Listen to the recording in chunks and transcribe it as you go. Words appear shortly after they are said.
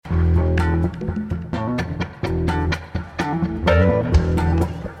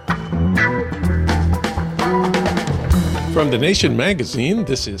From The Nation magazine,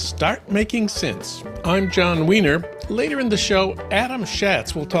 this is Start Making Sense. I'm John Wiener. Later in the show, Adam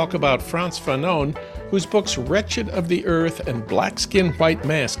Shatz will talk about Franz Fanon, whose books Wretched of the Earth and Black Skin, White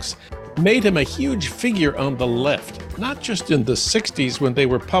Masks made him a huge figure on the left, not just in the 60s when they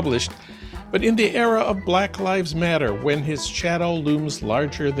were published, but in the era of Black Lives Matter, when his shadow looms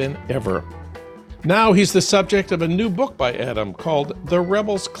larger than ever. Now he's the subject of a new book by Adam called The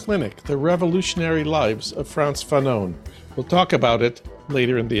Rebel's Clinic, The Revolutionary Lives of Franz Fanon. We'll talk about it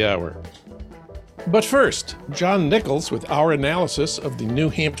later in the hour. But first, John Nichols with our analysis of the New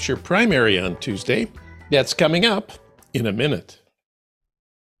Hampshire primary on Tuesday. That's coming up in a minute.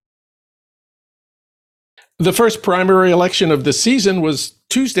 The first primary election of the season was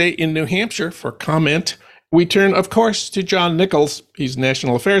Tuesday in New Hampshire. For comment, we turn, of course, to John Nichols. He's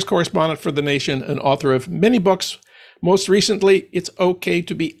national affairs correspondent for The Nation and author of many books. Most recently, It's Okay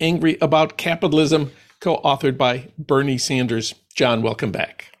to Be Angry About Capitalism, co-authored by Bernie Sanders. John, welcome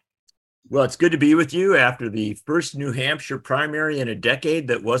back. Well, it's good to be with you after the first New Hampshire primary in a decade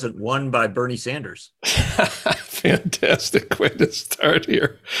that wasn't won by Bernie Sanders. Fantastic way to start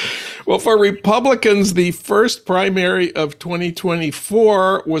here. Well, for Republicans, the first primary of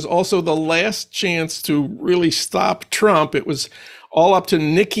 2024 was also the last chance to really stop Trump. It was all up to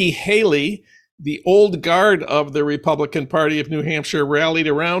Nikki Haley. The old guard of the Republican Party of New Hampshire rallied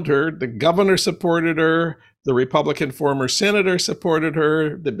around her. The governor supported her. The Republican former senator supported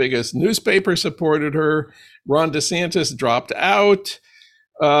her. The biggest newspaper supported her. Ron DeSantis dropped out.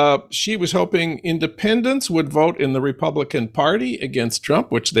 She was hoping independents would vote in the Republican Party against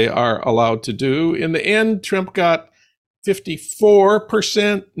Trump, which they are allowed to do. In the end, Trump got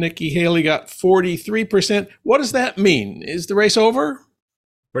 54%. Nikki Haley got 43%. What does that mean? Is the race over?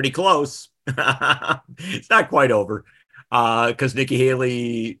 Pretty close. It's not quite over because Nikki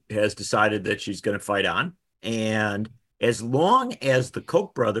Haley has decided that she's going to fight on. And as long as the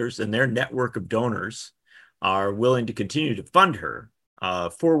Koch brothers and their network of donors are willing to continue to fund her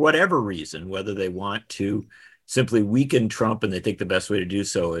for whatever reason, whether they want to simply weaken Trump and they think the best way to do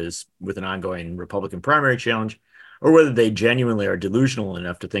so is with an ongoing Republican primary challenge, or whether they genuinely are delusional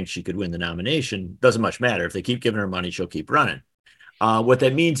enough to think she could win the nomination, doesn't much matter. If they keep giving her money, she'll keep running. What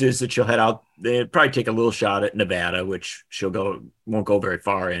that means is that she'll head out, they'll probably take a little shot at Nevada, which won't go very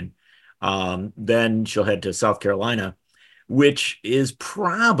far in. Then she'll head to South Carolina, which is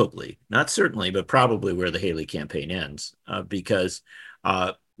probably, not certainly, but probably where the Haley campaign ends, because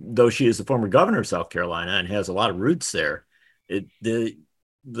though she is the former governor of South Carolina and has a lot of roots there, the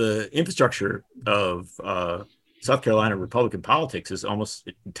infrastructure of South Carolina Republican politics is almost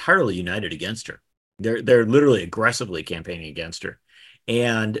entirely united against her. They're literally aggressively campaigning against her.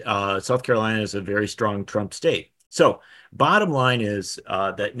 And South Carolina is a very strong Trump state. So bottom line is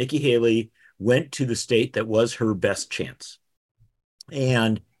that Nikki Haley went to the state that was her best chance.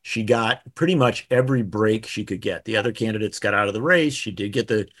 And she got pretty much every break she could get. The other candidates got out of the race. She did get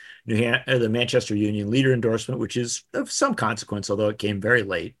the Manchester Union leader endorsement, which is of some consequence, although it came very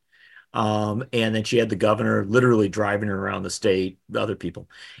late. And then she had the governor literally driving her around the state, other people,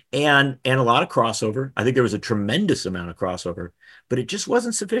 and a lot of crossover. I think there was a tremendous amount of crossover, but it just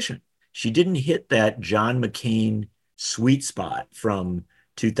wasn't sufficient. She didn't hit that John McCain sweet spot from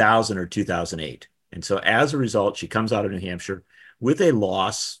 2000 or 2008. And so as a result, she comes out of New Hampshire with a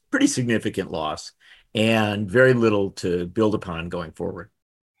loss, pretty significant loss, and very little to build upon going forward.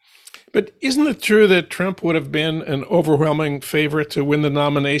 But isn't it true that Trump would have been an overwhelming favorite to win the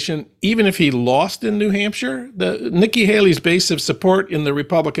nomination, even if he lost in New Hampshire? Nikki Haley's base of support in the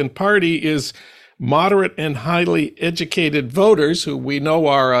Republican Party is moderate and highly educated voters who we know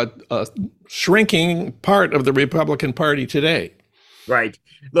are a shrinking part of the Republican Party today. Right.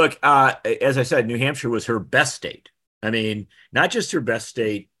 Look, as I said, New Hampshire was her best state. I mean, not just her best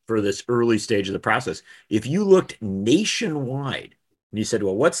state for this early stage of the process. If you looked nationwide, and you said,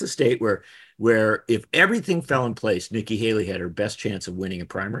 well, what's the state where if everything fell in place, Nikki Haley had her best chance of winning a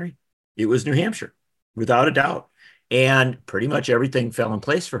primary? It was New Hampshire, without a doubt. And pretty much everything fell in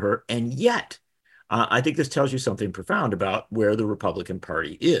place for her. And yet, I think this tells you something profound about where the Republican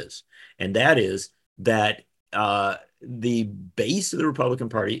Party is. And that is that the base of the Republican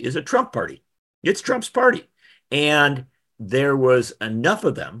Party is a Trump party. It's Trump's party. And there was enough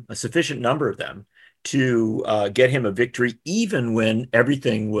of them, a sufficient number of them, to get him a victory, even when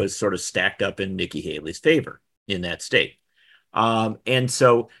everything was sort of stacked up in Nikki Haley's favor in that state. And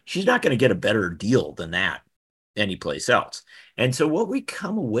so she's not going to get a better deal than that anyplace else. And so what we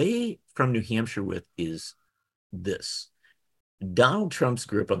come away from New Hampshire with is this. Donald Trump's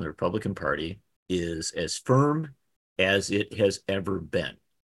grip on the Republican Party is as firm as it has ever been.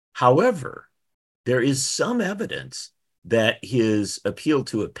 However, there is some evidence that his appeal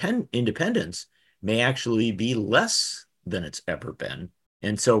to independence may actually be less than it's ever been.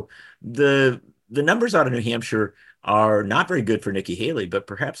 And so the numbers out of New Hampshire are not very good for Nikki Haley, but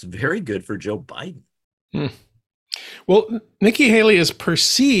perhaps very good for Joe Biden. Hmm. Well, Nikki Haley is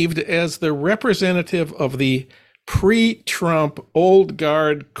perceived as the representative of the pre-Trump old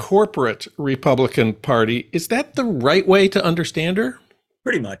guard corporate Republican Party. Is that the right way to understand her?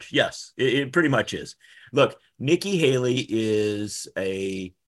 Pretty much, yes. It pretty much is. Look, Nikki Haley is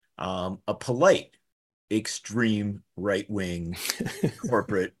a polite, extreme right-wing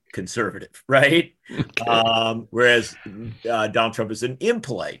corporate conservative, right? Okay. Whereas Donald Trump is an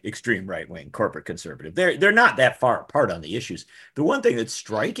impolite, extreme right-wing corporate conservative. They're not that far apart on the issues. The one thing that's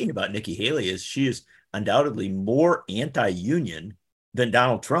striking about Nikki Haley is she is undoubtedly more anti-union than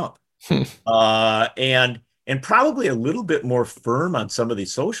Donald Trump, and probably a little bit more firm on some of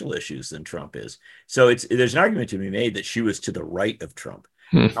these social issues than Trump is. So there's an argument to be made that she was to the right of Trump.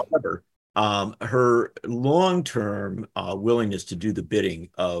 However, her long-term willingness to do the bidding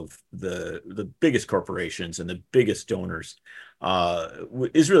of the biggest corporations and the biggest donors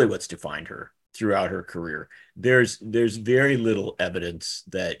is really what's defined her throughout her career. There's very little evidence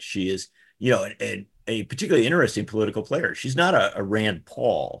that she is, a particularly interesting political player. She's not a Rand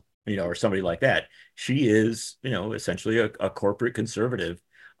Paul, or somebody like that. She is, essentially a corporate conservative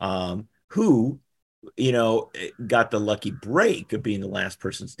who got the lucky break of being the last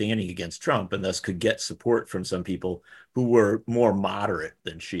person standing against Trump, and thus could get support from some people who were more moderate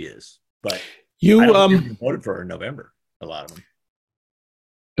than she is. But I don't think you voted for her in November, a lot of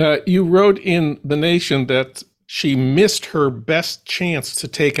them. You wrote in The Nation that she missed her best chance to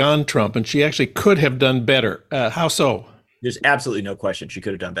take on Trump, and she actually could have done better. How so? There's absolutely no question she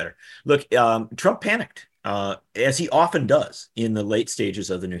could have done better. Look, Trump panicked, as he often does in the late stages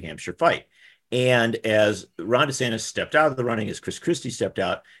of the New Hampshire fight. And as Ron DeSantis stepped out of the running, as Chris Christie stepped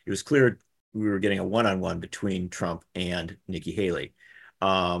out, it was clear we were getting a one-on-one between Trump and Nikki Haley.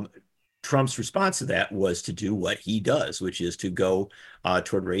 Trump's response to that was to do what he does, which is to go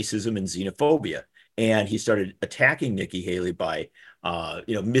toward racism and xenophobia. And he started attacking Nikki Haley by,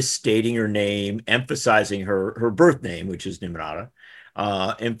 misstating her name, emphasizing her birth name, which is Nimrata,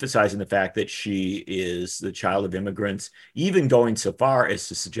 emphasizing the fact that she is the child of immigrants, even going so far as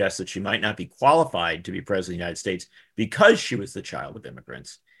to suggest that she might not be qualified to be president of the United States because she was the child of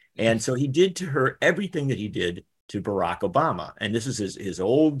immigrants. And so he did to her everything that he did to Barack Obama. And this is his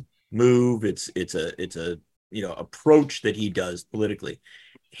old move. It's a approach that he does politically.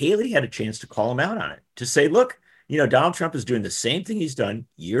 Haley had a chance to call him out on it, to say, look, Donald Trump is doing the same thing he's done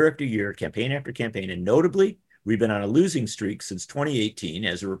year after year, campaign after campaign. And notably, we've been on a losing streak since 2018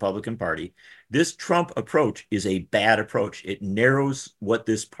 as a Republican Party. This Trump approach is a bad approach. It narrows what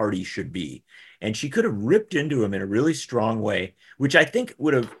this party should be. And she could have ripped into him in a really strong way, which I think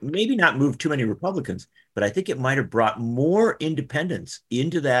would have maybe not moved too many Republicans, but I think it might have brought more independents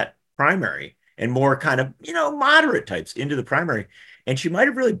into that primary and more kind of, moderate types into the primary. And she might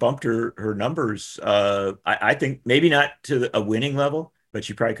have really bumped her numbers. I think maybe not to a winning level, but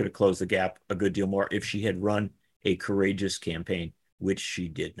she probably could have closed the gap a good deal more if she had run a courageous campaign, which she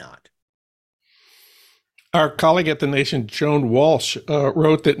did not. Our colleague at The Nation, Joan Walsh,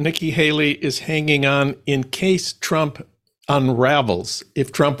 wrote that Nikki Haley is hanging on in case Trump unravels,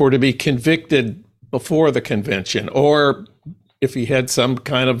 if Trump were to be convicted before the convention, or if he had some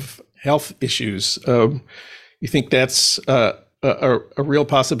kind of health issues. You think that's a real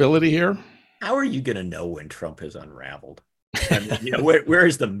possibility here? How are you going to know when Trump has unraveled? I mean, where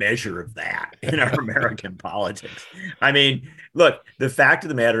is the measure of that in our American politics? I mean, look, the fact of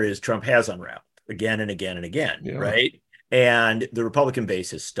the matter is Trump has unraveled again and again and again, right? And the Republican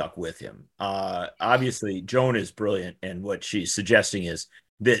base has stuck with him. Obviously, Joan is brilliant, and what she's suggesting is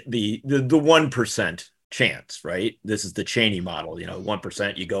that the 1% chance, right? This is the Cheney model,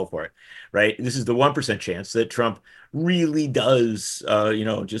 1%, you go for it, right? This is the 1% chance that Trump really does,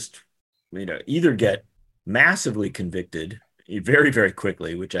 either get massively convicted very, very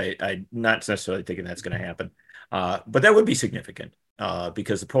quickly, which I'm not necessarily thinking that's going to happen. But that would be significant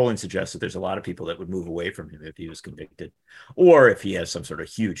because the polling suggests that there's a lot of people that would move away from him if he was convicted, or if he has some sort of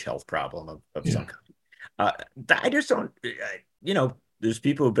huge health problem of some kind. I just don't, there's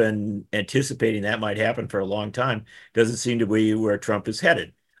people who've been anticipating that might happen for a long time. Doesn't seem to be where Trump is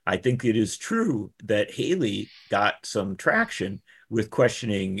headed. I think it is true that Haley got some traction with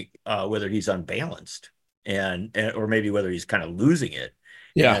questioning whether he's unbalanced or maybe whether he's kind of losing it.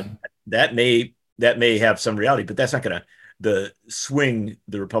 Yeah, and that may have some reality, but that's not going to swing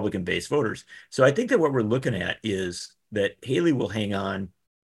the Republican base voters. So I think that what we're looking at is that Haley will hang on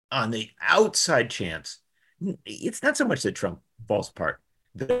the outside chance it's not so much that Trump falls apart,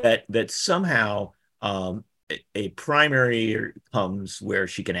 that somehow a primary comes where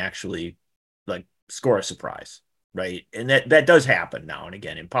she can actually like score a surprise, right? And that does happen now and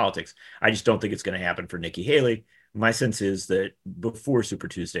again in politics. I just don't think it's going to happen for Nikki Haley. My sense is that before Super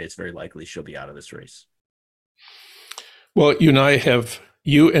Tuesday, it's very likely she'll be out of this race. Well, you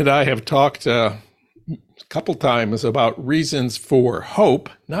and I have talked a couple times about reasons for hope,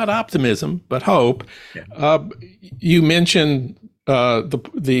 not optimism, but hope. Yeah. You mentioned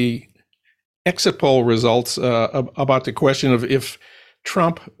the exit poll results about the question of if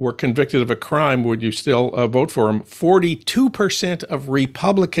Trump were convicted of a crime, would you still vote for him? 42% of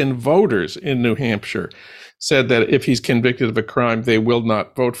Republican voters in New Hampshire said that if he's convicted of a crime, they will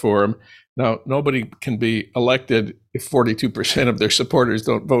not vote for him. Now, nobody can be elected if 42% of their supporters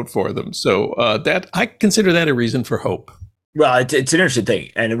don't vote for them. So that I consider that a reason for hope. Well, it's an interesting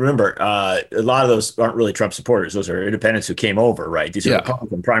thing. And remember, a lot of those aren't really Trump supporters. Those are independents who came over, right? These are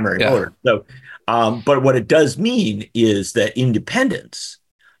Republican primary voters. So, but what it does mean is that independents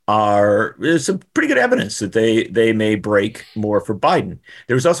there's some pretty good evidence that they may break more for Biden.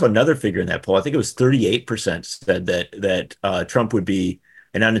 There was also another figure in that poll. I think it was 38% said that Trump would be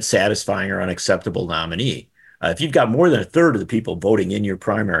an unsatisfying or unacceptable nominee. If you've got more than a third of the people voting in your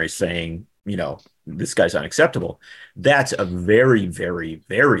primary saying, this guy's unacceptable, that's a very, very,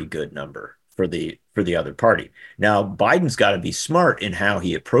 very good number for the other party. Now, Biden's got to be smart in how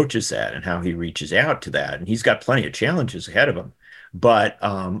he approaches that and how he reaches out to that. And he's got plenty of challenges ahead of him. But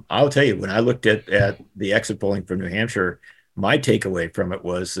I'll tell you, when I looked at the exit polling from New Hampshire, my takeaway from it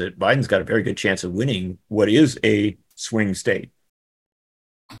was that Biden's got a very good chance of winning what is a swing state.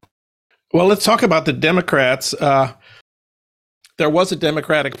 Well, let's talk about the Democrats. There was a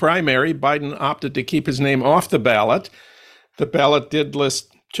Democratic primary. Biden opted to keep his name off the ballot. The ballot did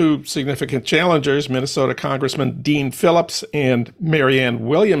list two significant challengers, Minnesota Congressman Dean Phillips and Marianne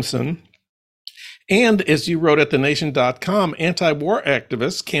Williamson. And as you wrote at thenation.com, anti-war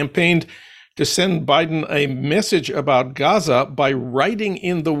activists campaigned to send Biden a message about Gaza by writing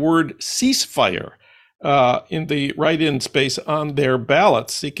in the word ceasefire in the write-in space on their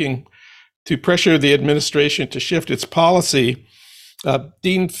ballots, seeking to pressure the administration to shift its policy.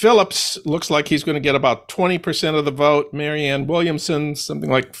 Dean Phillips looks like he's going to get about 20% of the vote. Marianne Williamson, something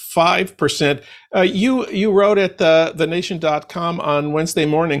like 5%. You wrote at thenation.com on Wednesday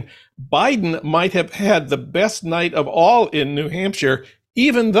morning, Biden might have had the best night of all in New Hampshire,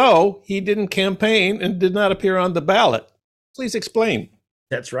 even though he didn't campaign and did not appear on the ballot. Please explain.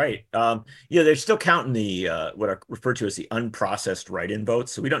 That's right. They're still counting the what are referred to as the unprocessed write-in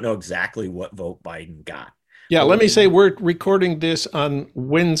votes. So we don't know exactly what vote Biden got. Yeah, let me say we're recording this on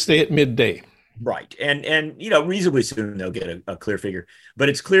Wednesday at midday. Right. And reasonably soon they'll get a clear figure. But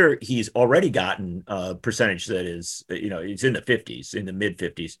it's clear he's already gotten a percentage that is, it's in the 50s, in the mid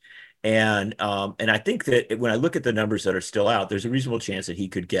 50s. And I think that when I look at the numbers that are still out, there's a reasonable chance that he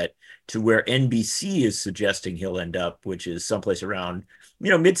could get to where NBC is suggesting he'll end up, which is someplace around,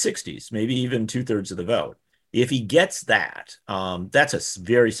 mid 60s, maybe even 2/3 of the vote. If he gets that, that's a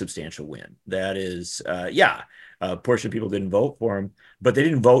very substantial win. That is, a portion of people didn't vote for him, but they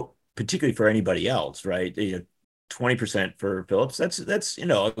didn't vote particularly for anybody else, right? 20% for Phillips. That's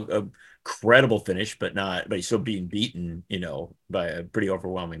a credible finish, but he's still being beaten, by a pretty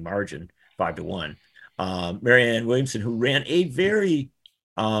overwhelming margin, 5-1. Marianne Williamson, who ran a very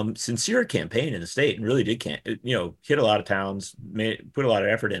sincere campaign in the state and really did hit a lot of towns, put a lot of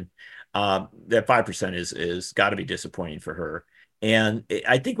effort in. That 5% is got to be disappointing for her. And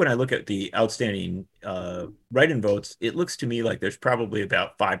I think when I look at the outstanding write-in votes, it looks to me like there's probably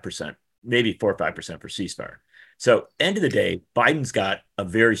about 5%, maybe 4 or 5% for ceasefire. So end of the day, Biden's got a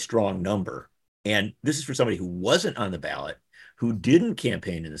very strong number. And this is for somebody who wasn't on the ballot, who didn't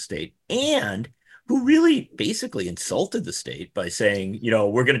campaign in the state, and who really basically insulted the state by saying,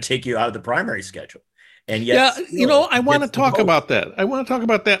 we're going to take you out of the primary schedule. And yet, I want to talk about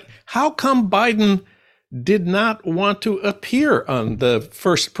that. How come Biden did not want to appear on the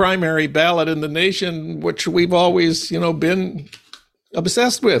first primary ballot in the nation, which we've always, been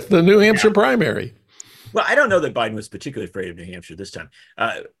obsessed with, the New Hampshire primary? Well, I don't know that Biden was particularly afraid of New Hampshire this time.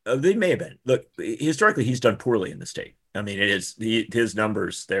 They may have been. Look, historically, he's done poorly in the state. I mean, his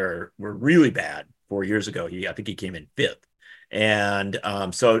numbers there were really bad 4 years ago. I think he came in 5th. And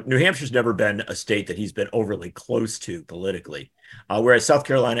so New Hampshire's never been a state that he's been overly close to politically, whereas South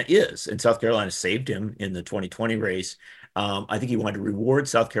Carolina is. And South Carolina saved him in the 2020 race. I think he wanted to reward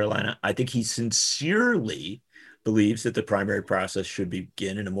South Carolina. I think he sincerely believes that the primary process should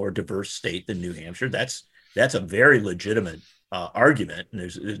begin in a more diverse state than New Hampshire. That's a very legitimate argument, and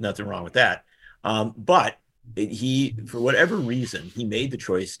there's nothing wrong with that. But he, for whatever reason, he made the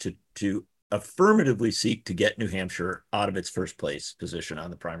choice to affirmatively seek to get New Hampshire out of its first place position on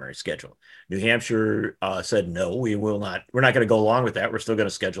the primary schedule. New Hampshire said, no, we will not. We're not going to go along with that. We're still going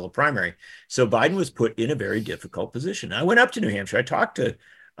to schedule a primary. So Biden was put in a very difficult position. I went up to New Hampshire. I talked to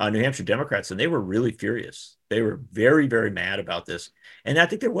New Hampshire Democrats, and they were really furious. They were very, very mad about this. And I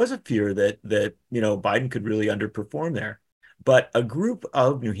think there was a fear that Biden could really underperform there. But a group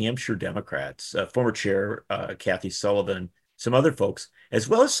of New Hampshire Democrats, former chair Kathy Sullivan, some other folks, as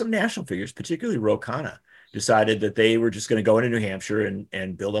well as some national figures, particularly Ro Khanna, decided that they were just going to go into New Hampshire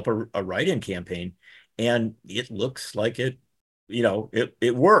and build up a write-in campaign. And it looks like it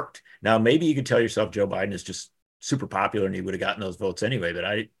worked. Now, maybe you could tell yourself Joe Biden is just super popular and he would have gotten those votes anyway. But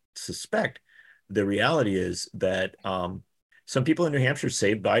I suspect the reality is that some people in New Hampshire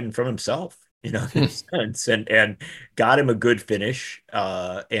saved Biden from himself, in a sense, and got him a good finish.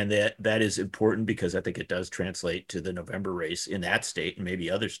 And that is important because I think it does translate to the November race in that state and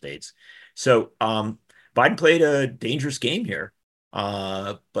maybe other states. So Biden played a dangerous game here,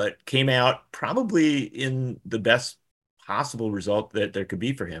 but came out probably in the best possible result that there could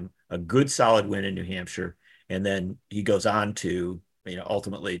be for him, a good solid win in New Hampshire. And then he goes on to,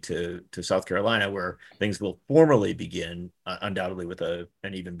 ultimately to South Carolina, where things will formally begin, undoubtedly with an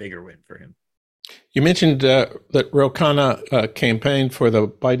even bigger win for him. You mentioned that Ro Khanna campaigned for the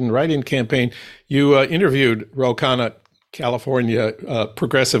Biden write-in campaign. You interviewed Ro Khanna, California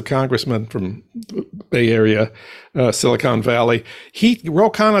progressive congressman from the Bay Area, Silicon Valley. Ro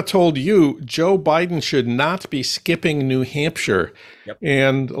Khanna told you Joe Biden should not be skipping New Hampshire. Yep.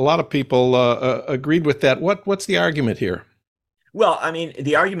 And a lot of people agreed with that. What's the argument here? Well, I mean,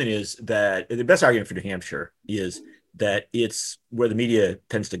 the argument is that the best argument for New Hampshire is that it's where the media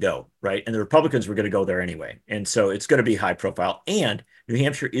tends to go, right? And the Republicans were going to go there anyway. And so it's going to be high profile. And New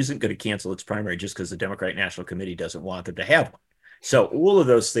Hampshire isn't going to cancel its primary just because the Democratic National Committee doesn't want them to have one. So all of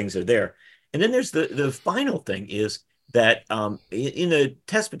those things are there. And then there's the final thing is that in a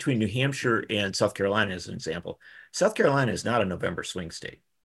test between New Hampshire and South Carolina, as an example, South Carolina is not a November swing state.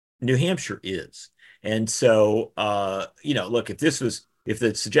 New Hampshire is. And so, look, if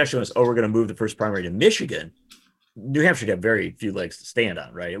the suggestion was, we're going to move the first primary to Michigan, New Hampshire would have very few legs to stand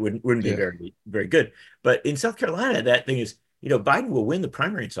on, right? It wouldn't be very, very good. But in South Carolina, that thing is, Biden will win the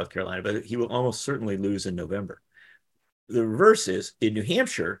primary in South Carolina, but he will almost certainly lose in November. The reverse is in New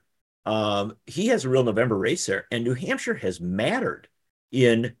Hampshire, he has a real November race there, and New Hampshire has mattered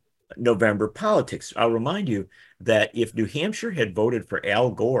in November politics. I'll remind you that if New Hampshire had voted for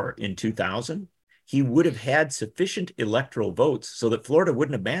Al Gore in 2000, he would have had sufficient electoral votes so that Florida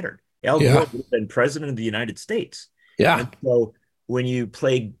wouldn't have mattered. Al Gore would have been president of the United States. Yeah. And so when you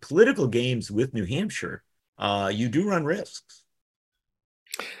play political games with New Hampshire, you do run risks.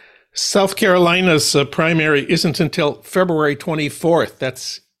 South Carolina's primary isn't until February 24th.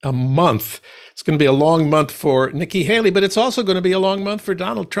 That's a month. It's going to be a long month for Nikki Haley, but it's also going to be a long month for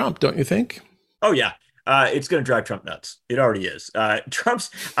Donald Trump, don't you think? Oh, yeah. It's going to drive Trump nuts. It already is. I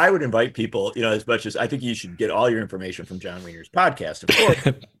would invite people, as much as I think you should get all your information from John Wiener's podcast, of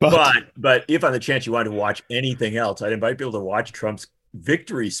course. but if on the chance you want to watch anything else, I'd invite people to watch Trump's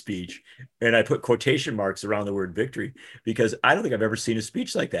victory speech. And I put quotation marks around the word victory because I don't think I've ever seen a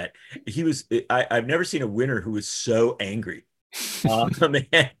speech like that. I've never seen a winner who was so angry.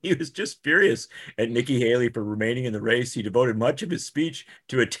 Man, he was just furious at Nikki Haley for remaining in the race. He devoted much of his speech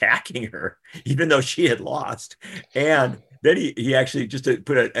to attacking her, even though she had lost. And then he actually, just to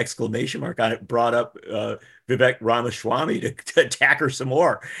put an exclamation mark on it, brought up Vivek Ramaswamy to attack her some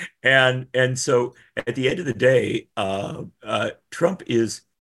more. And so at the end of the day, Trump is,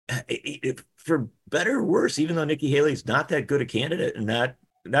 for better or worse, even though Nikki Haley's not that good a candidate and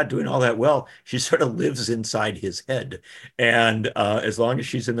not doing all that well, she sort of lives inside his head. And as long as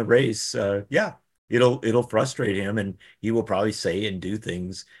she's in the race, it'll frustrate him, and he will probably say and do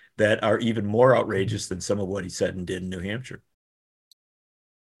things that are even more outrageous than some of what he said and did in New Hampshire.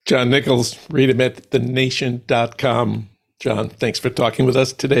 John Nichols, read him at thenation.com. John, thanks for talking with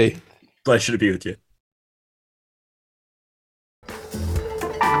us today. Pleasure to be with you.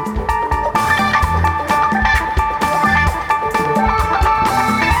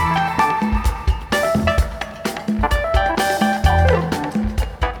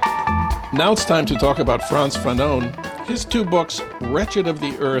 Now it's time to talk about Franz Fanon. His two books, Wretched of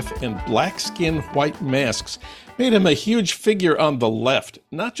the Earth and Black Skin, White Masks, made him a huge figure on the left,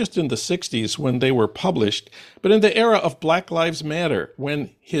 not just in the 60s when they were published, but in the era of Black Lives Matter,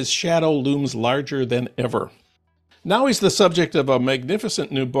 when his shadow looms larger than ever. Now he's the subject of a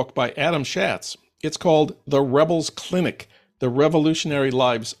magnificent new book by Adam Shatz. It's called The Rebel's Clinic, The Revolutionary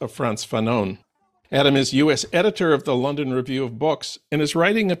Lives of Franz Fanon. Adam is U.S. editor of the London Review of Books, and his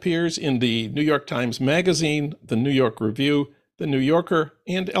writing appears in the New York Times Magazine, the New York Review, the New Yorker,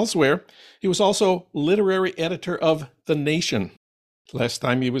 and elsewhere. He was also literary editor of The Nation. Last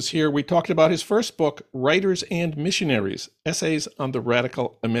time he was here, we talked about his first book, Writers and Missionaries, Essays on the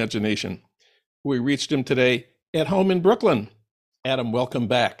Radical Imagination. We reached him today at home in Brooklyn. Adam, welcome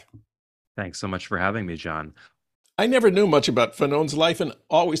back. Thanks so much for having me, John. I never knew much about Fanon's life and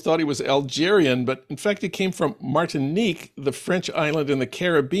always thought he was Algerian, but in fact he came from Martinique, the French island in the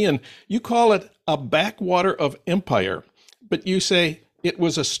Caribbean. You call it a backwater of empire, but you say it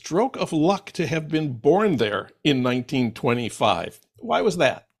was a stroke of luck to have been born there in 1925. Why was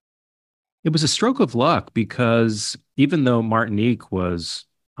that? It was a stroke of luck because even though Martinique was,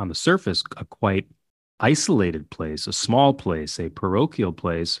 on the surface, a quite isolated place, a small place, a parochial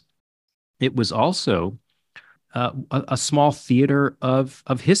place, it was also a small theater of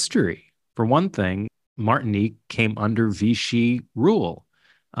history. For one thing, Martinique came under Vichy rule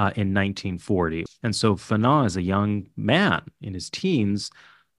in 1940. And so Fanon, as a young man in his teens,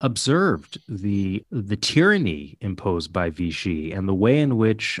 observed the tyranny imposed by Vichy and the way in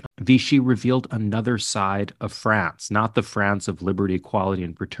which Vichy revealed another side of France, not the France of liberty, equality,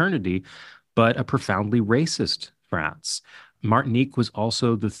 and fraternity, but a profoundly racist France. Martinique was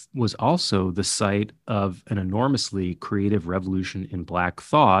also the site of an enormously creative revolution in Black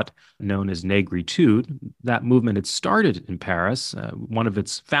thought known as Negritude. That movement had started in Paris. One of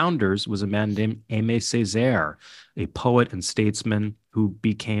its founders was a man named Aimé Césaire, a poet and statesman who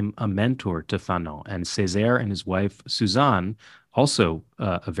became a mentor to Fanon. And Césaire and his wife Suzanne, also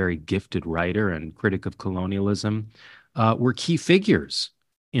a very gifted writer and critic of colonialism, were key figures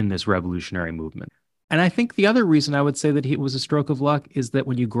in this revolutionary movement. And I think the other reason I would say that it was a stroke of luck is that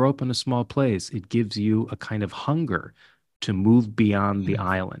when you grow up in a small place, it gives you a kind of hunger to move beyond the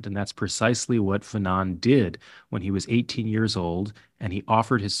island. And that's precisely what Fanon did when he was 18 years old, and he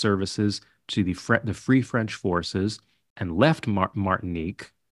offered his services to the Free French forces and left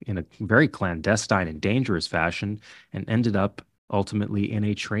Martinique in a very clandestine and dangerous fashion and ended up ultimately in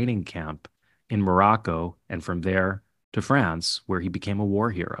a training camp in Morocco, and from there to France, where he became a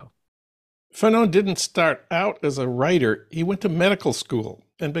war hero. Fanon didn't start out as a writer. He went to medical school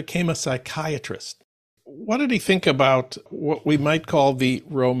and became a psychiatrist. What did he think about what we might call the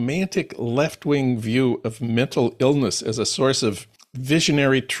romantic left-wing view of mental illness as a source of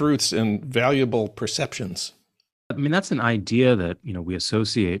visionary truths and valuable perceptions? I mean, that's an idea that, we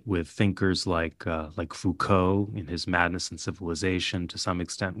associate with thinkers like Foucault in his Madness and Civilization, to some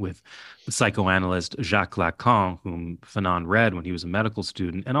extent with the psychoanalyst Jacques Lacan, whom Fanon read when he was a medical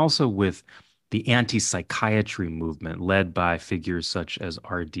student, and also with the anti-psychiatry movement led by figures such as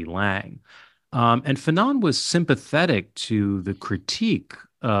R.D. Laing. And Fanon was sympathetic to the critique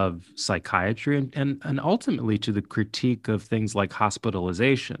of psychiatry and ultimately to the critique of things like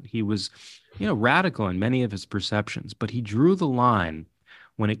hospitalization. He was radical in many of his perceptions, but he drew the line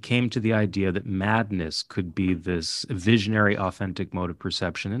when it came to the idea that madness could be this visionary, authentic mode of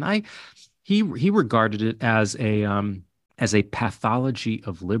perception. And he regarded it as a pathology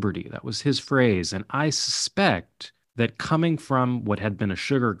of liberty. That was his phrase. And I suspect that coming from what had been a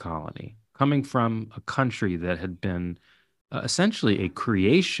sugar colony, coming from a country that had been essentially a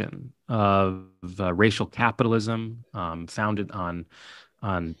creation of racial capitalism, founded on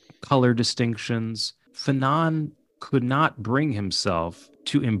color distinctions, Fanon could not bring himself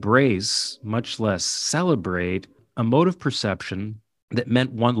to embrace, much less celebrate, a mode of perception that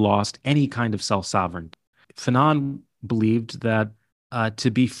meant one lost any kind of self-sovereignty. Fanon believed that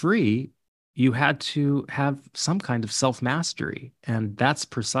to be free, you had to have some kind of self-mastery. And that's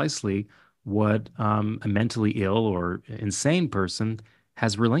precisely what a mentally ill or insane person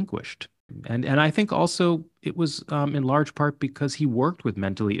has relinquished. And I think also it was in large part because he worked with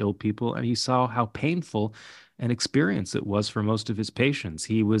mentally ill people and he saw how painful an experience it was for most of his patients.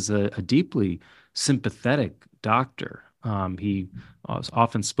 He was a deeply sympathetic doctor. He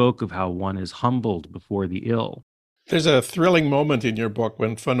often spoke of how one is humbled before the ill. There's a thrilling moment in your book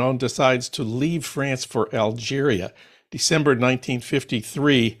when Fanon decides to leave France for Algeria, December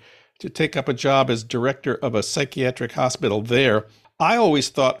 1953, to take up a job as director of a psychiatric hospital there. I always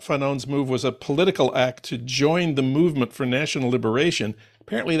thought Fanon's move was a political act to join the movement for national liberation.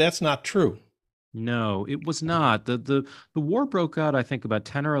 Apparently that's not true. No, it was not. The war broke out, I think, about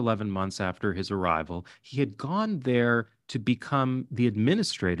 10 or 11 months after his arrival. He had gone there to become the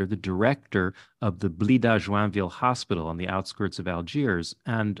administrator, the director of the Blida Joinville Hospital on the outskirts of Algiers.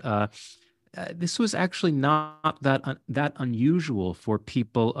 And this was actually not that unusual for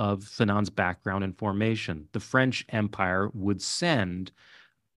people of Fanon's background and formation. The French Empire would send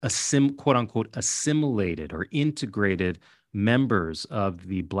quote unquote assimilated or integrated members of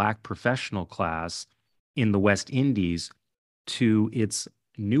the Black professional class in the West Indies to its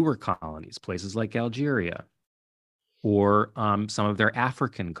newer colonies, places like Algeria or some of their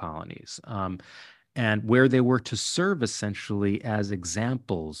African colonies, and where they were to serve essentially as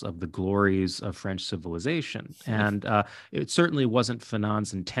examples of the glories of French civilization. And it certainly wasn't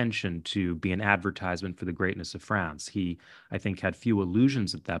Fanon's intention to be an advertisement for the greatness of France. He, I think, had few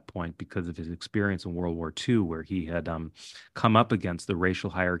illusions at that point because of his experience in World War II, where he had come up against the racial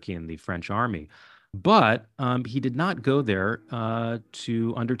hierarchy in the French army. But he did not go there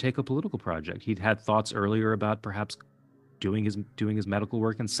to undertake a political project. He'd had thoughts earlier about perhaps doing his medical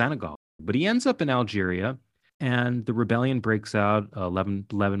work in Senegal. But he ends up in Algeria, and the rebellion breaks out 11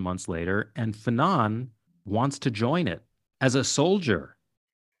 months later, and Fanon wants to join it as a soldier.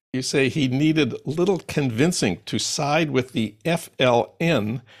 You say he needed little convincing to side with the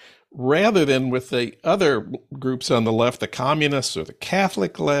FLN rather than with the other groups on the left, the communists or the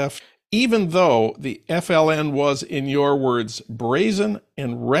Catholic left, even though the FLN was, in your words, brazen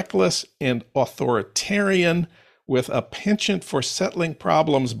and reckless and authoritarian, with a penchant for settling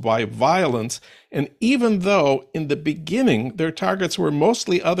problems by violence, and even though in the beginning their targets were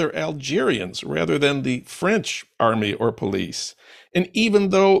mostly other Algerians rather than the French army or police, and even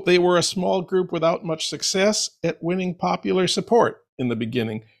though they were a small group without much success at winning popular support in the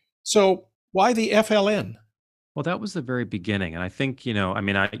beginning. So why the FLN? Well, that was the very beginning, and I think I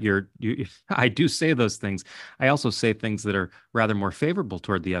mean, I do say those things. I also say things that are rather more favorable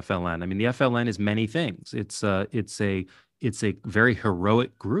toward the FLN. I mean, the FLN is many things. It's a very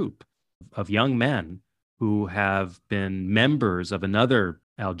heroic group of young men who have been members of another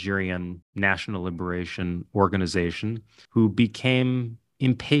Algerian national liberation organization who became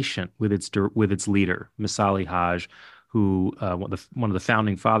impatient with its leader, Missali Haj, who one of the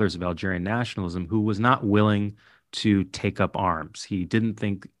founding fathers of Algerian nationalism, who was not willing to take up arms. He didn't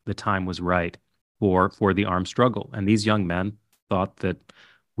think the time was right for the armed struggle. And these young men thought that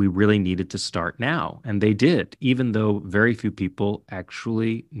we really needed to start now. And they did, even though very few people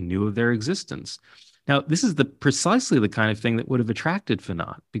actually knew of their existence. Now, this is precisely the kind of thing that would have attracted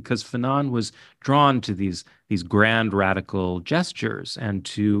Fanon, because Fanon was drawn to these grand radical gestures and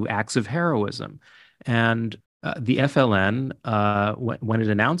to acts of heroism. And the FLN, when it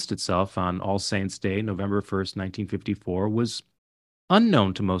announced itself on All Saints' Day, November 1st, 1954, was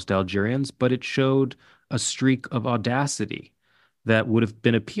unknown to most Algerians, but it showed a streak of audacity that would have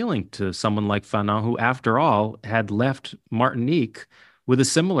been appealing to someone like Fanon, who, after all, had left Martinique with a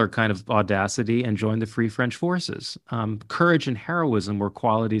similar kind of audacity and joined the Free French Forces. Courage and heroism were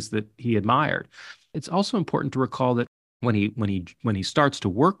qualities that he admired. It's also important to recall that when he starts to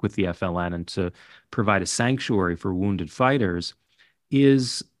work with the FLN and to provide a sanctuary for wounded fighters,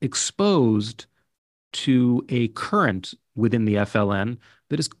 is exposed to a current within the FLN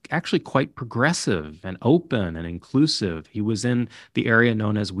that is actually quite progressive and open and inclusive. He was in the area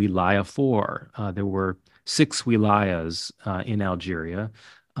known as Wilaya 4. There were 6 wilayas in Algeria,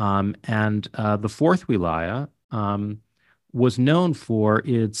 and the fourth wilaya was known for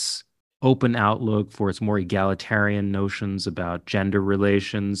its open outlook, for its more egalitarian notions about gender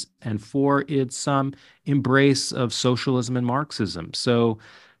relations, and for its embrace of socialism and Marxism. So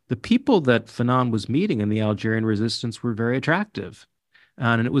the people that Fanon was meeting in the Algerian resistance were very attractive.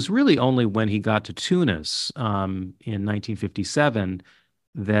 And it was really only when he got to Tunis in 1957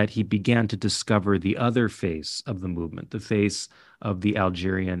 that he began to discover the other face of the movement, the face of the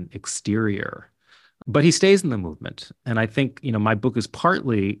Algerian exterior. But he stays in the movement. And I think, my book is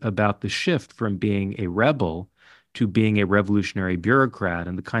partly about the shift from being a rebel to being a revolutionary bureaucrat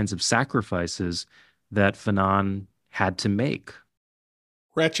and the kinds of sacrifices that Fanon had to make.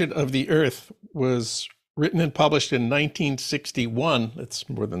 Wretched of the Earth was written and published in 1961. That's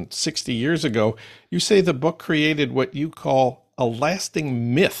more than 60 years ago. You say the book created what you call a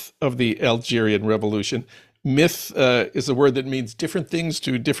lasting myth of the Algerian Revolution. Myth is a word that means different things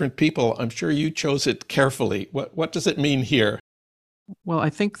to different people. I'm sure you chose it carefully. What does it mean here? Well,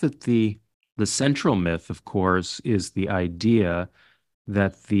 I think that the central myth, of course, is the idea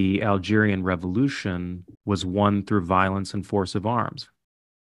that the Algerian Revolution was won through violence and force of arms.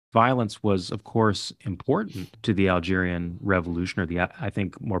 Violence was, of course, important to the Algerian Revolution, or I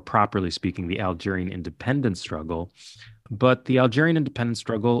think more properly speaking, the Algerian independence struggle. But the Algerian independence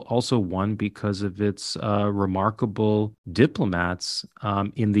struggle also won because of its remarkable diplomats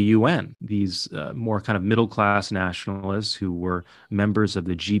in the UN, these more kind of middle-class nationalists who were members of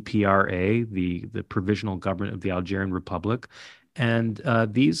the GPRA, the provisional government of the Algerian Republic. And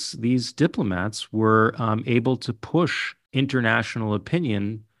these diplomats were able to push international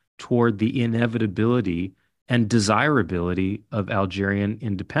opinion toward the inevitability and desirability of Algerian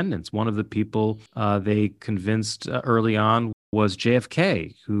independence. One of the people they convinced early on was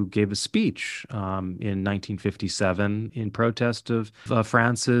JFK, who gave a speech in 1957 in protest of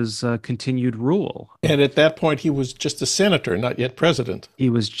France's continued rule. And at that point, he was just a senator, not yet president. He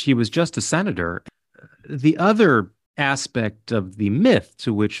was just a senator. The other aspect of the myth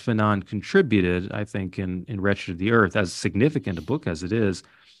to which Fanon contributed, I think, in Wretched of the Earth, as significant a book as it is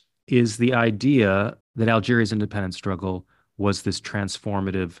the idea that Algeria's independence struggle was this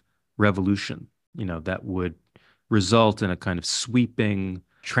transformative revolution, that would result in a kind of sweeping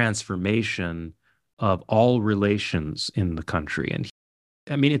transformation of all relations in the country. And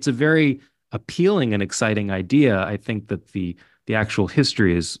I mean, it's a very appealing and exciting idea. I think that the actual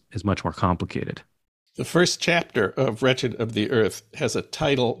history is much more complicated. The first chapter of Wretched of the Earth has a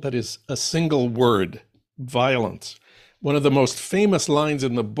title that is a single word: violence. One of the most famous lines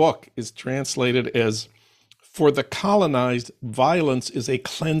in the book is translated as, "For the colonized, violence is a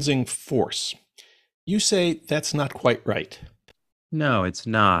cleansing force." You say that's not quite right. No, it's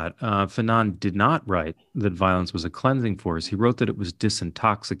not. Fanon did not write that violence was a cleansing force. He wrote that it was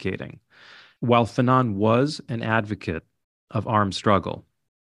disintoxicating. While Fanon was an advocate of armed struggle,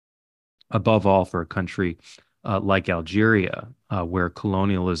 above all for a country like Algeria, where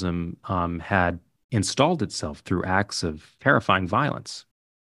colonialism had installed itself through acts of terrifying violence,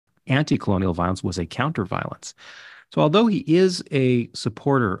 anti-colonial violence was a counter-violence. So although he is a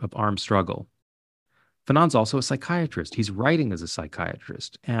supporter of armed struggle, Fanon's also a psychiatrist. He's writing as a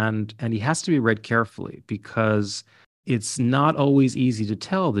psychiatrist, and he has to be read carefully because it's not always easy to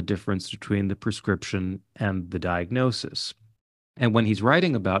tell the difference between the prescription and the diagnosis. And when he's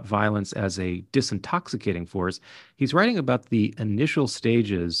writing about violence as a disintoxicating force, he's writing about the initial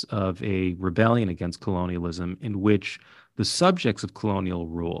stages of a rebellion against colonialism in which the subjects of colonial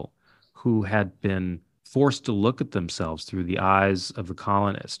rule, who had been forced to look at themselves through the eyes of the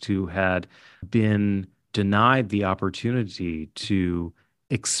colonists, who had been denied the opportunity to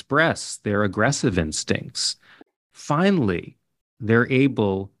express their aggressive instincts, finally, they're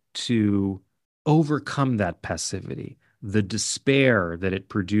able to overcome that passivity, the despair that it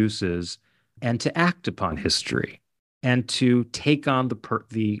produces, and to act upon history and to take on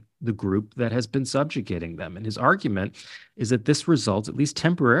the group that has been subjugating them. And his argument is that this results, at least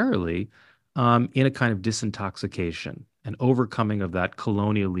temporarily, in a kind of disintoxication, an overcoming of that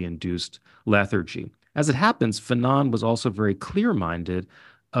colonially induced lethargy. As it happens, Fanon was also very clear-minded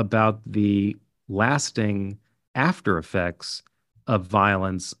about the lasting after effects of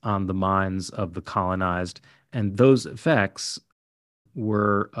violence on the minds of the colonized, and those effects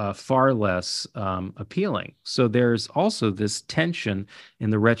were far less appealing. So there's also this tension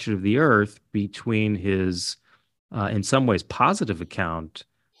in The Wretched of the Earth between his, in some ways, positive account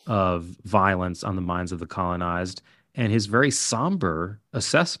of violence on the minds of the colonized and his very somber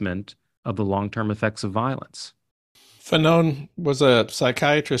assessment of the long-term effects of violence. Fanon was a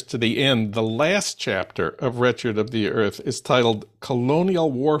psychiatrist to the end. The last chapter of Wretched of the Earth is titled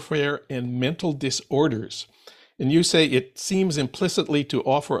Colonial Warfare and Mental Disorders. And you say it seems implicitly to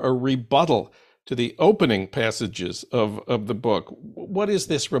offer a rebuttal to the opening passages of the book. What is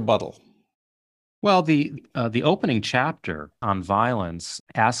this rebuttal? Well, the opening chapter on violence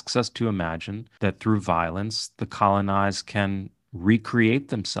asks us to imagine that through violence, the colonized can recreate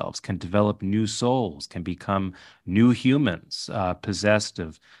themselves, can develop new souls, can become new humans, possessed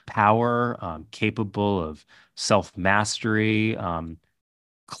of power, capable of self-mastery,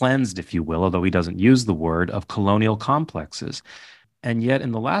 cleansed, if you will, although he doesn't use the word, of colonial complexes. And yet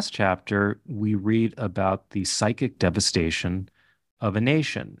in the last chapter, we read about the psychic devastation of a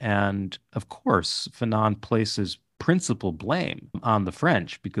nation. And of course, Fanon places principal blame on the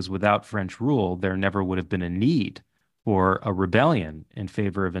French, because without French rule, there never would have been a need for a rebellion in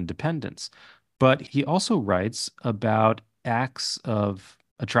favor of independence. But he also writes about acts of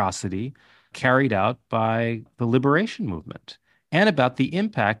atrocity carried out by the liberation movement and about the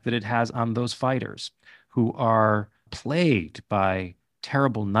impact that it has on those fighters who are plagued by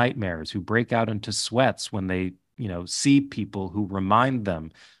terrible nightmares, who break out into sweats when they, see people who remind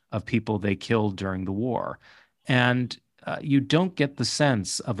them of people they killed during the war. And you don't get the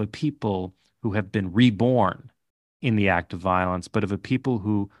sense of a people who have been reborn in the act of violence, but of a people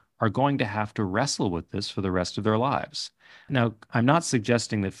who are going to have to wrestle with this for the rest of their lives. Now, I'm not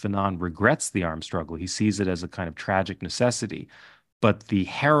suggesting that Fanon regrets the armed struggle. He sees it as a kind of tragic necessity, but the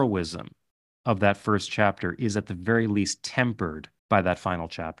heroism of that first chapter is at the very least tempered by that final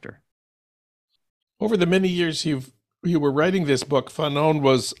chapter. Over the many years you were writing this book, Fanon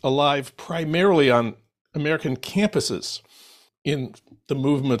was alive primarily on American campuses. in the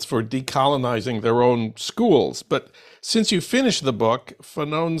movements for decolonizing their own schools. But since you finished the book,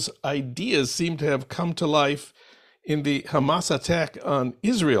 Fanon's ideas seem to have come to life in the Hamas attack on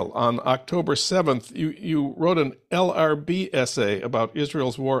Israel on October 7th. You wrote an LRB essay about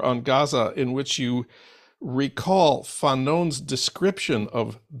Israel's war on Gaza in which you recall Fanon's description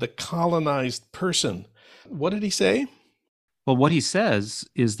of the colonized person. What did he say? Well, what he says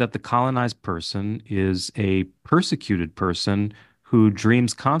is that the colonized person is a persecuted person who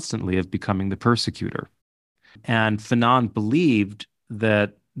dreams constantly of becoming the persecutor. And Fanon believed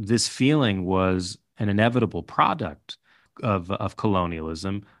that this feeling was an inevitable product of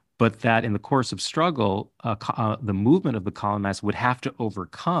colonialism, but that in the course of struggle, the movement of the colonized would have to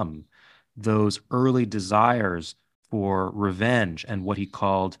overcome those early desires for revenge and what he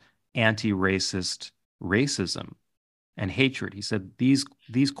called anti-racist racism and hatred. He said these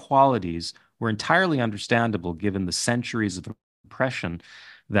qualities were entirely understandable given the centuries of oppression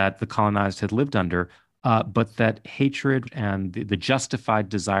that the colonized had lived under, but that hatred and the justified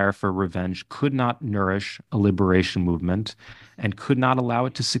desire for revenge could not nourish a liberation movement and could not allow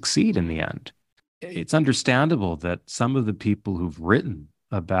it to succeed in the end. It's understandable that some of the people who've written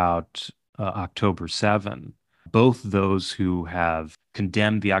about October 7, both those who have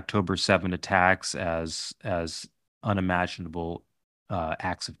condemned the October 7 attacks as unimaginable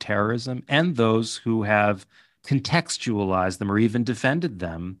acts of terrorism, and those who have contextualized them or even defended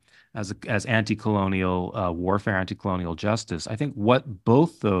them as anti-colonial warfare, anti-colonial justice. I think what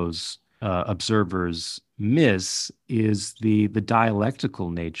both those observers miss is the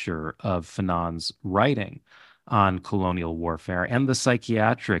dialectical nature of Fanon's writing on colonial warfare and the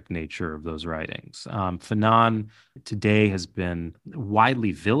psychiatric nature of those writings. Fanon today has been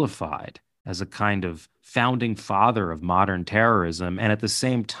widely vilified as a kind of founding father of modern terrorism, and at the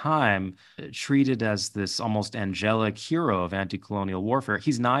same time treated as this almost angelic hero of anti-colonial warfare.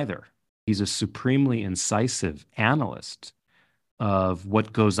 He's neither. He's a supremely incisive analyst of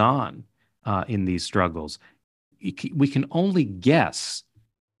what goes on in these struggles. We can only guess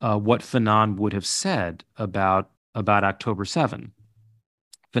what Fanon would have said about October 7.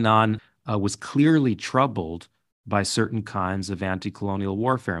 Fanon was clearly troubled by certain kinds of anti-colonial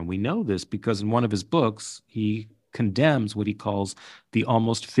warfare. And we know this because in one of his books, he condemns what he calls the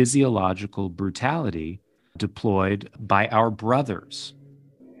almost physiological brutality deployed by our brothers,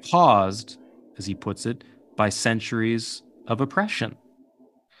 caused, as he puts it, by centuries of oppression.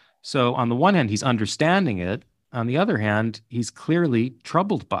 So on the one hand, he's understanding it. On the other hand, he's clearly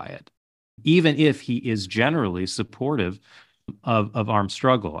troubled by it, even if he is generally supportive of armed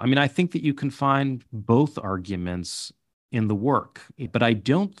struggle. I mean, I think that you can find both arguments in the work, but I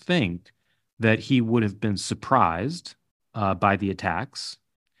don't think that he would have been surprised by the attacks,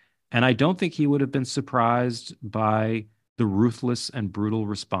 and I don't think he would have been surprised by the ruthless and brutal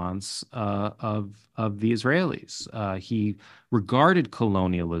response of the Israelis. He regarded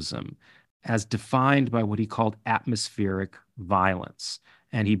colonialism as defined by what he called atmospheric violence,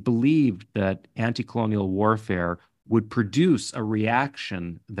 and he believed that anti-colonial warfare would produce a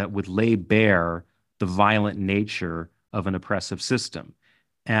reaction that would lay bare the violent nature of an oppressive system.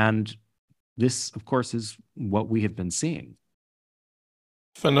 And this, of course, is what we have been seeing.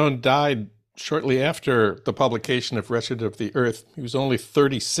 Fanon died shortly after the publication of Wretched of the Earth. He was only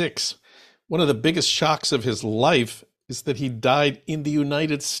 36. One of the biggest shocks of his life is that he died in the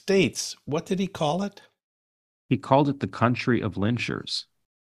United States. What did he call it? He called it the country of lynchers.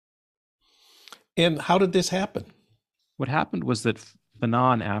 And how did this happen? What happened was that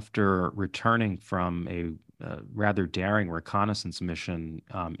Fanon, after returning from a rather daring reconnaissance mission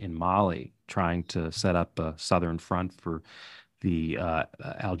in Mali, trying to set up a southern front for the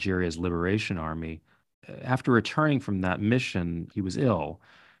Algeria's Liberation Army, after returning from that mission, he was ill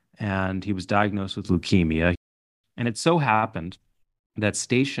and he was diagnosed with leukemia. And it so happened that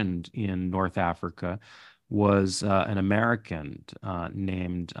stationed in North Africa was an American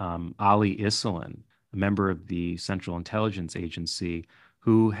named Ali Iselin, a member of the Central Intelligence Agency,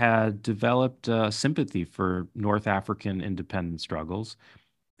 who had developed sympathy for North African independence struggles.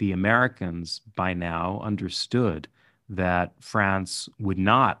 The Americans by now understood that France would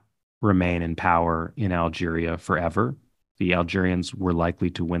not remain in power in Algeria forever. The Algerians were likely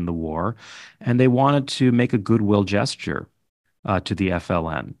to win the war, and they wanted to make a goodwill gesture to the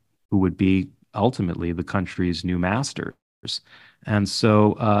FLN, who would be ultimately the country's new masters. And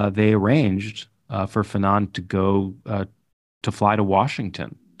so they arranged for Fanon to go to fly to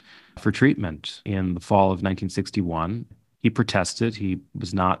Washington for treatment in the fall of 1961. He protested. He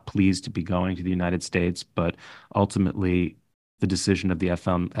was not pleased to be going to the United States, but ultimately the decision of the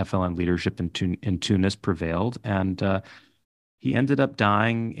FLN leadership in Tunis prevailed, and he ended up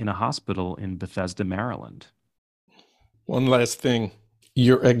dying in a hospital in Bethesda, Maryland. One last thing.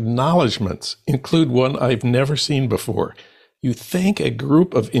 Your acknowledgments include one I've never seen before. You thank a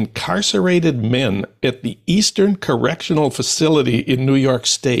group of incarcerated men at the Eastern Correctional Facility in New York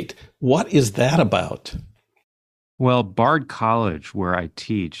State. What is that about? Well, Bard College, where I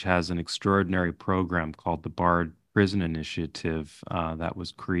teach, has an extraordinary program called the Bard Prison Initiative that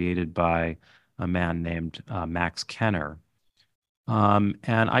was created by a man named Max Kenner. And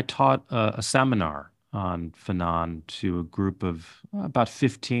I taught a seminar on Fanon to a group of about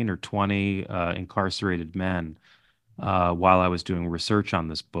 15 or 20 incarcerated men while I was doing research on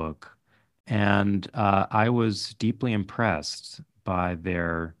this book. And I was deeply impressed by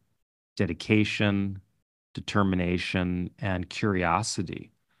their dedication, determination, and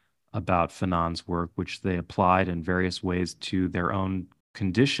curiosity about Fanon's work, which they applied in various ways to their own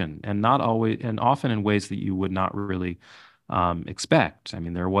condition, and not always, and often in ways that you would not really expect. I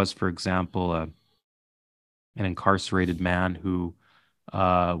mean, there was, for example, an incarcerated man who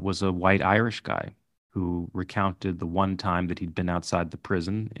was a white Irish guy who recounted the one time that he'd been outside the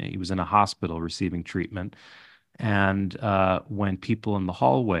prison. He was in a hospital receiving treatment, and when people in the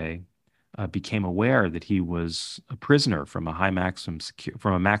hallway became aware that he was a prisoner from a maximum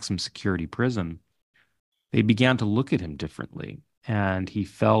security prison, they began to look at him differently, and he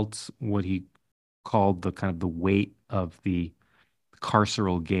felt what he called the weight of the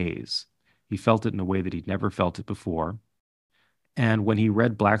carceral gaze. He felt it in a way that he'd never felt it before. And when he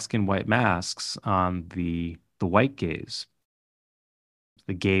read Black Skin, White Masks on the white gaze,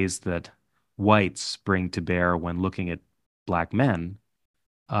 the gaze that whites bring to bear when looking at Black men,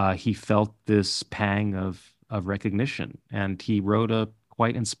 he felt this pang of recognition, and he wrote a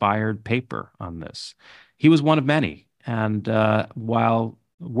quite inspired paper on this. He was one of many, and while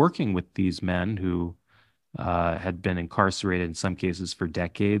working with these men who had been incarcerated in some cases for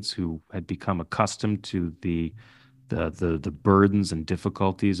decades, who had become accustomed to the burdens and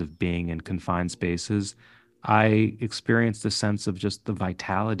difficulties of being in confined spaces, I experienced a sense of just the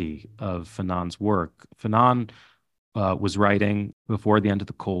vitality of Fanon's work. Fanon was writing before the end of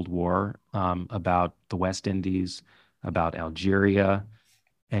the Cold War about the West Indies, about Algeria,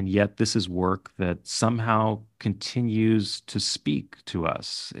 and yet this is work that somehow continues to speak to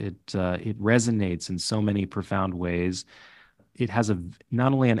us. It resonates in so many profound ways. It has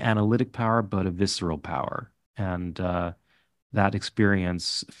not only an analytic power, but a visceral power. And that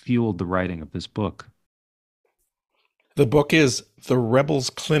experience fueled the writing of this book. The book is The Rebel's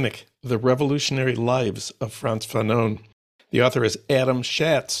Clinic, The Revolutionary Lives of Franz Fanon. The author is Adam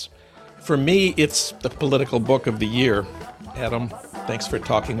Shatz. For me, it's the political book of the year. Adam, thanks for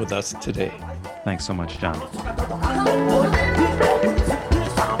talking with us today. Thanks so much, John.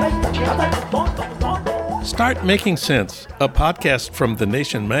 Start Making Sense, a podcast from The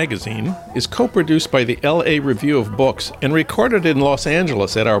Nation magazine, is co-produced by the LA Review of Books and recorded in Los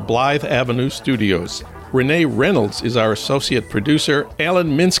Angeles at our Blythe Avenue studios. Renee Reynolds is our associate producer.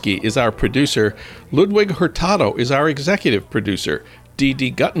 Alan Minsky is our producer. Ludwig Hurtado is our executive producer.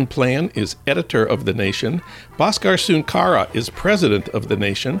 D.D. Guttenplan is editor of The Nation. Bhaskar Sunkara is president of The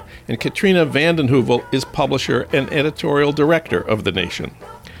Nation. And Katrina Vandenheuvel is publisher and editorial director of The Nation.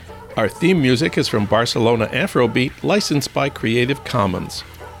 Our theme music is from Barcelona Afrobeat, licensed by Creative Commons.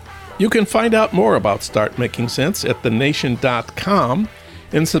 You can find out more about Start Making Sense at thenation.com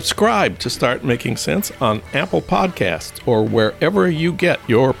and subscribe to Start Making Sense on Apple Podcasts or wherever you get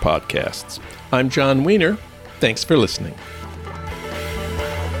your podcasts. I'm John Wiener. Thanks for listening.